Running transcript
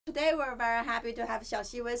Today we're very happy to have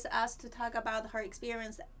Xiaoxi with us to talk about her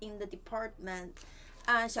experience in the department.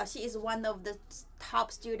 Xiaoxi is one of the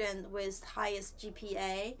top students with highest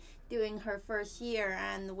GPA during her first year,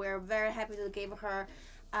 and we're very happy to give her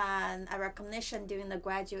a recognition during the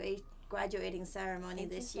graduating ceremony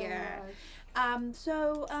this year.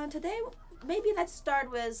 Today, maybe let's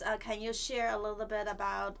start with can you share a little bit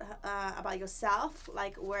about yourself?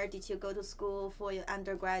 Like, where did you go to school for your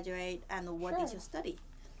undergraduate, and what did you study?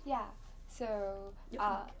 Yeah.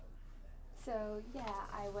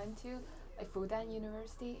 I went to Fudan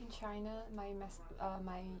University in China. My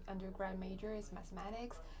undergrad major is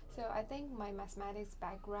mathematics. So I think my mathematics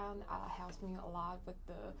background helps me a lot with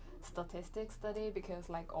the statistics study, because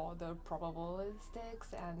like all the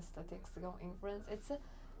probabilistics and statistical inference, it's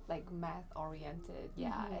like math oriented.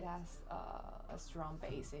 Yeah, it has a strong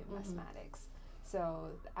base in mathematics. So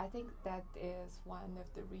I think that is one of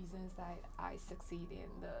the reasons that I succeed in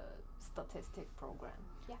the statistic program.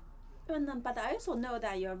 Yeah. But I also know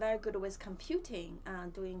that you're very good with computing,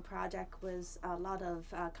 doing project with a lot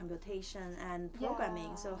of computation and programming.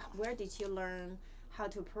 Yeah. So where did you learn how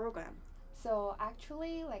to program? So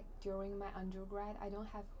actually, like during my undergrad, I don't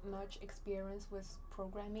have much experience with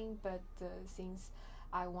programming, but since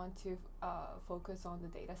I want to focus on the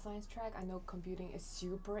data science track, I know computing is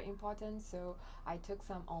super important, so I took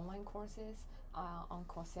some online courses on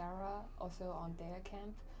Coursera, also on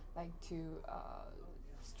DataCamp, like to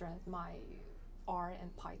strengthen my R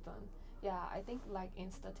and Python. Yeah, I think like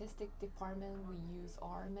in statistic department we use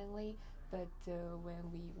R mainly, but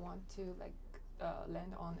when we want to like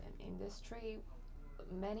land on an industry,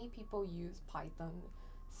 many people use Python.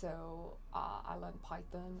 So I learned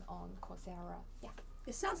Python on Coursera. Yeah.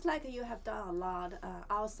 It sounds like you have done a lot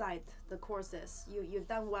outside the courses. You've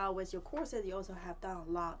done well with your courses. You also have done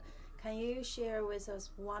a lot. Can you share with us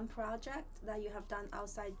one project that you have done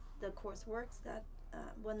outside the coursework that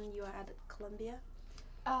when you are at Columbia?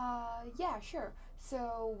 Yeah, sure.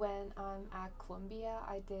 So when I'm at Columbia,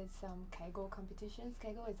 I did some Kaggle competitions.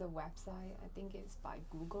 Kaggle is a website, I think it's by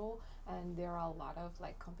Google, and there are a lot of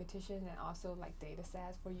like competition and also like data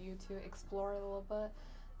sets for you to explore a little bit.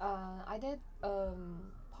 I did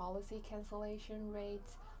policy cancellation rate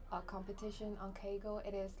competition on Kaggle.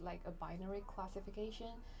 It is like a binary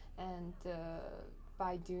classification, and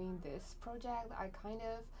by doing this project, I kind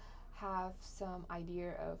of have some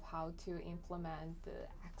idea of how to implement the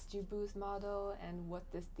XGBoost model and what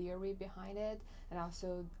this theory behind it, and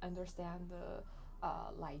also understand the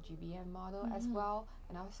light GBM model as well.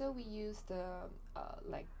 And also we use the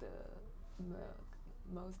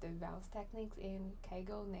most advanced techniques in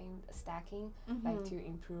Kaggle named stacking, like to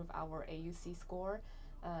improve our AUC score.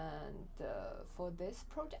 And for this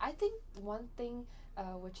project, I think one thing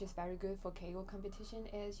which is very good for Kaggle competition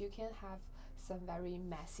is you can have some very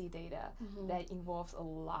messy data that involves a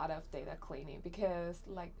lot of data cleaning, because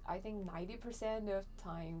like I think 90% of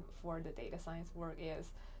time for the data science work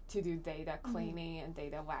is to do data cleaning and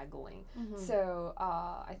data waggling. So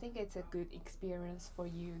I think it's a good experience for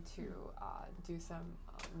you to do some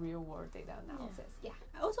real world data analysis. Yeah.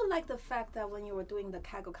 I also like the fact that when you were doing the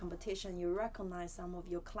Kaggle competition, you recognize some of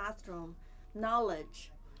your classroom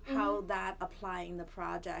knowledge, how that apply in the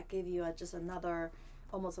project, give you just another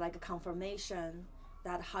almost like a confirmation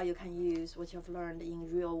that how you can use what you've learned in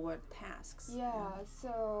real world tasks. Yeah,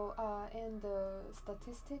 so in the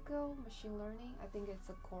statistical machine learning, I think it's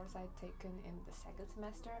a course I've taken in the second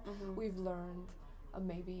semester. We've learned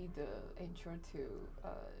maybe the intro to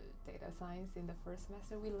data science in the first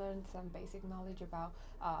semester. We learned some basic knowledge about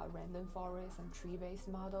random forest and tree-based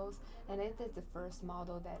models, and it is the first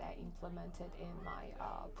model that I implemented in my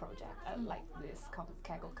project, like this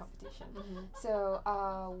Kaggle competition. So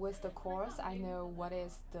with the course, I know what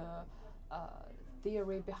is the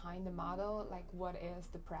theory behind the model, like what is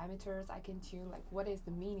the parameters I can tune, like what is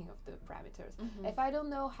the meaning of the parameters. If I don't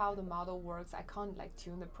know how the model works, I can't like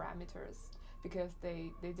tune the parameters, because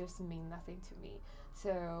they just mean nothing to me.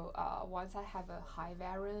 So once I have a high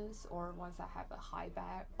variance or once I have a high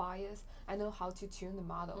bias, I know how to tune the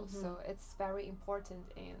model. So it's very important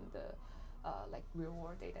in the like real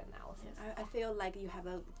world data analysis. I feel like you have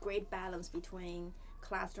a great balance between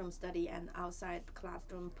classroom study and outside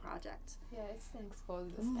classroom projects. Yeah, it's thanks for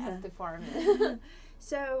the stats department.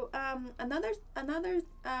 So another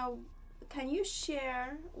can you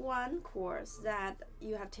share one course that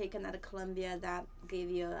you have taken at Columbia that gave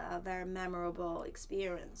you a very memorable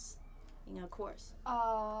experience in a course?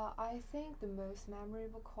 I think the most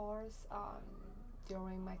memorable course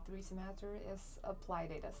during my 3 semester is applied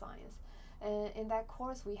data science. And in that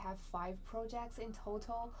course, we have 5 projects in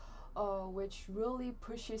total. which really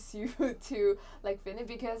pushes you to like finish,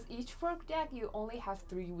 because each project you only have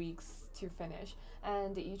 3 weeks to finish,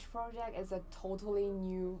 and each project is a totally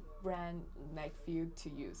new brand like field to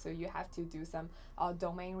you. So you have to do some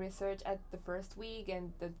domain research at the first week,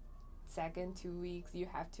 and the second 2 weeks you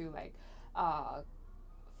have to like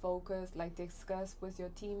focus, like discuss with your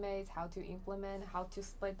teammates how to implement, how to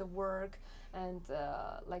split the work, and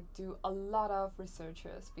like do a lot of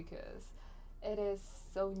researches, because it is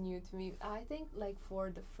so new to me. I think like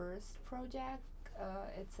for the first project,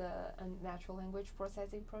 it's a natural language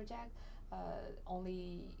processing project,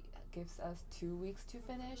 only gives us 2 weeks to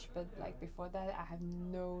finish, but like before that I have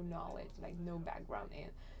no knowledge, like no background in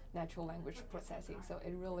natural language processing, so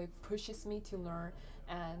it really pushes me to learn,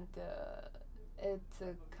 and it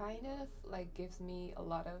kind of like gives me a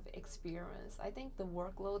lot of experience. I think the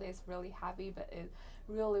workload is really heavy, but it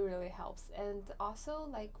really helps. And also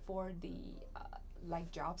like for the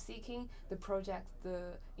like job seeking, the projects,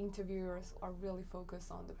 the interviewers are really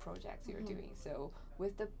focused on the projects you're doing. So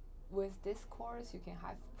with this course you can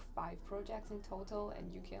have 5 projects in total,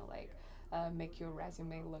 and you can like make your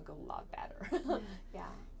resume look a lot better.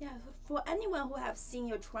 Yeah, for anyone who have seen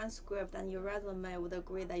your transcript and your resume would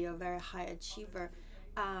agree that you're a very high achiever.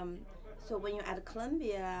 So when you're at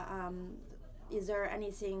Columbia, is there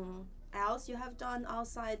anything else you have done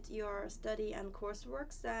outside your study and coursework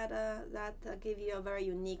that give you a very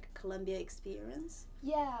unique Columbia experience?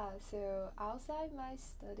 Yeah, so outside my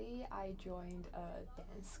study, I joined a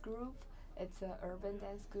dance group. It's an urban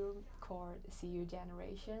dance group called CU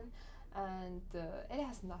Generation, and it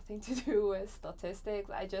has nothing to do with statistics.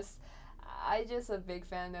 I just a big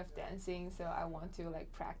fan of dancing, so I want to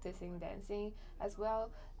like practicing dancing as well.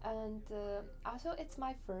 And also it's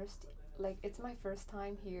my first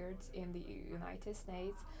time here in the United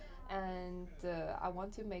States, and I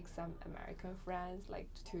want to make some American friends, like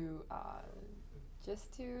to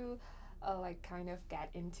just to like kind of get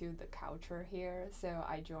into the culture here. So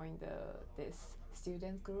I joined this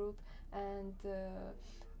student group, and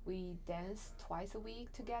we dance twice a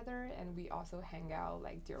week together, and we also hang out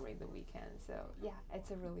like during the weekend. So yeah, it's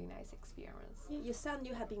a really nice experience. You sound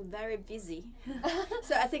you have been very busy.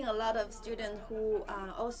 So I think a lot of students who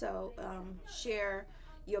also share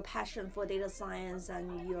your passion for data science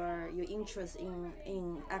and your interest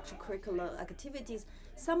in extracurricular activities,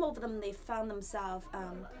 some of them they found themselves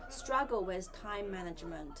struggle with time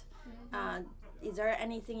management. Is there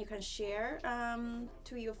anything you can share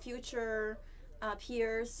to your future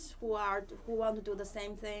peers who want to do the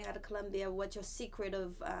same thing at Columbia? What's your secret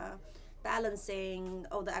of balancing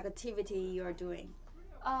all the activity you're doing?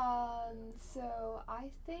 So I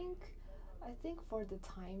think for the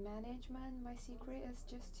time management, my secret is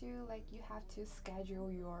just to like you have to schedule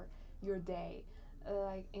your day.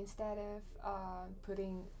 Like instead of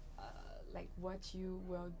putting like what you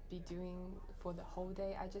will be doing for the whole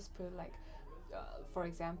day, I just put like for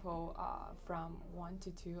example from 1 to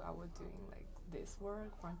 2 I will doing like this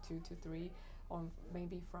work, from 2 to 3, or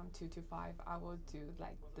maybe from 2 to 5 I will do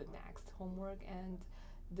like the next homework, and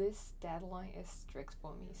this deadline is strict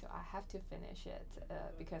for me, so I have to finish it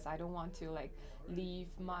because I don't want to like leave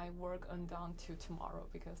my work undone to tomorrow,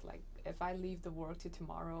 because like if I leave the work to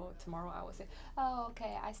tomorrow I will say, oh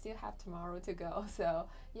okay, I still have tomorrow to go. So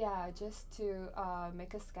yeah, just to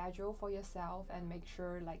make a schedule for yourself and make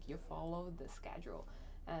sure like you follow the schedule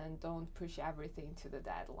and don't push everything to the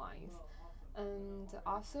deadlines. And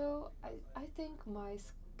also I think my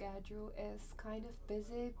schedule is kind of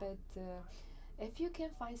busy, but if you can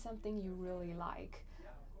find something you really like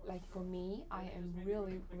for me, I am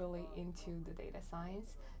really into the data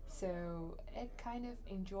science, so it kind of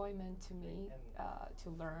enjoyment to me to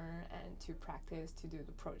learn and to practice to do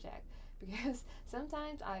the project, because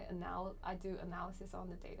sometimes I do analysis on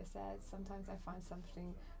the data set. Sometimes I find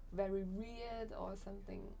something very weird, or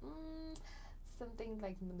something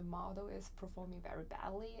like the model is performing very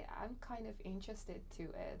badly. I'm kind of interested to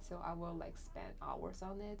it, so I will like spend hours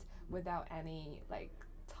on it without any like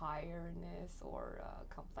tiredness or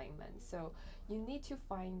complaint. So you need to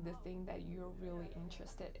find the thing that you're really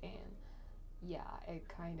interested in. Yeah, it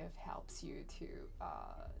kind of helps you to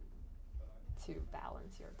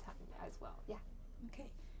balance your time as well. Yeah. Okay.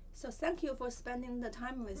 So thank you for spending the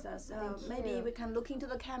time with us. Maybe you. we can look into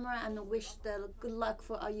the camera and wish the good luck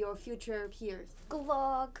for your future peers. Good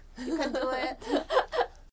luck. You can do it.